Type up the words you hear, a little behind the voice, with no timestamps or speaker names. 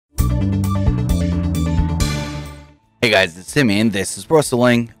Hey guys, it's Timmy and this is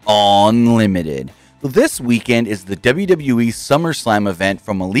Wrestling Unlimited. So this weekend is the WWE SummerSlam event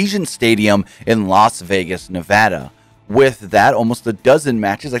from Allegiant Stadium in Las Vegas, Nevada. With that, almost a dozen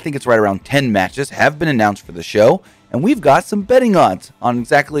matches, I think it's right around 10 matches, have been announced for the show. And we've got some betting odds on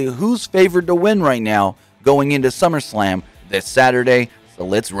exactly who's favored to win right now going into SummerSlam this Saturday. So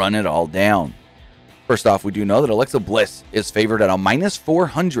let's run it all down. First off, we do know that Alexa Bliss is favored at a minus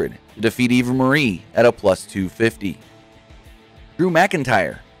 400 to defeat Eva Marie at a plus 250. Drew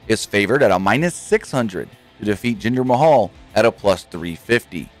McIntyre is favored at a minus 600 to defeat Jinder Mahal at a plus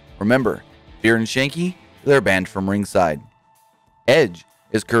 350. Remember, Fear and Shanky, they're banned from ringside. Edge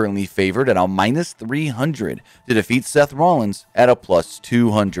is currently favored at a minus 300 to defeat Seth Rollins at a plus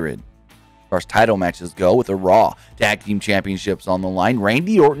 200. As far as title matches go, with the Raw Tag Team Championships on the line,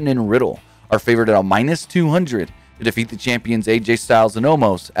 Randy Orton and Riddle are favored at a minus 200 to defeat the champions AJ Styles and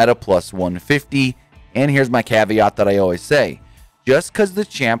Omos at a plus 150. And here's my caveat that I always say. Just because the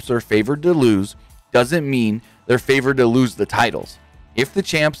champs are favored to lose doesn't mean they're favored to lose the titles. If the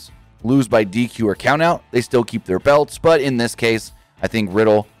champs lose by DQ or countout, they still keep their belts. But in this case, I think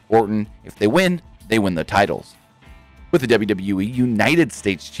Riddle, Orton, if they win the titles. With the WWE United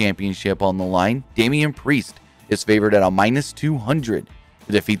States Championship on the line, Damian Priest is favored at a minus 200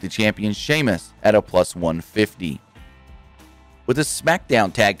 to defeat the champion Sheamus at a plus 150. With the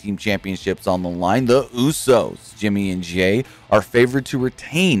SmackDown Tag Team Championships on the line, the Usos, Jimmy and Jay, are favored to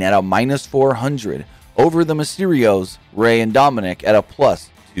retain at a minus 400 over the Mysterios, Rey and Dominic, at a plus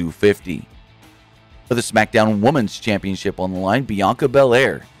 250. With the SmackDown Women's Championship on the line, Bianca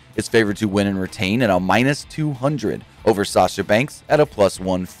Belair is favored to win and retain at a minus 200 over Sasha Banks at a plus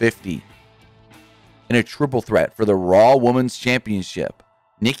 150. In a triple threat for the Raw Women's Championship,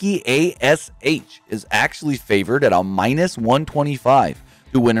 Nikki A.S.H. is actually favored at a minus 125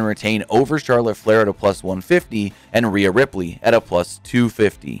 to win and retain over Charlotte Flair at a plus 150 and Rhea Ripley at a plus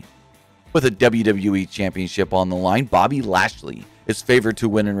 250. With a WWE Championship on the line, Bobby Lashley is favored to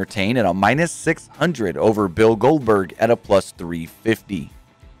win and retain at a minus 600 over Bill Goldberg at a plus 350.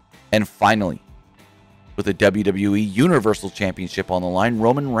 And finally, with the WWE Universal Championship on the line,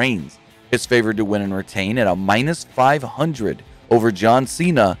 Roman Reigns is favored to win and retain at a minus 500 over John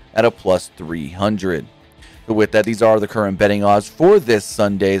Cena at a plus 300. So with that, these are the current betting odds for this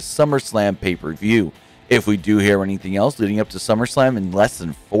Sunday's SummerSlam pay-per-view. If we do hear anything else leading up to SummerSlam in less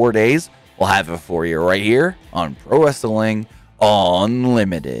than 4 days, we'll have it for you right here on Pro Wrestling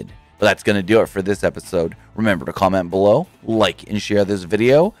Unlimited. But that's going to do it for this episode. Remember to comment below, like and share this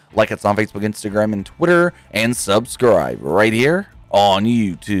video, like us on Facebook, Instagram, and Twitter, and subscribe right here on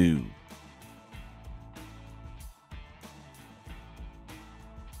YouTube.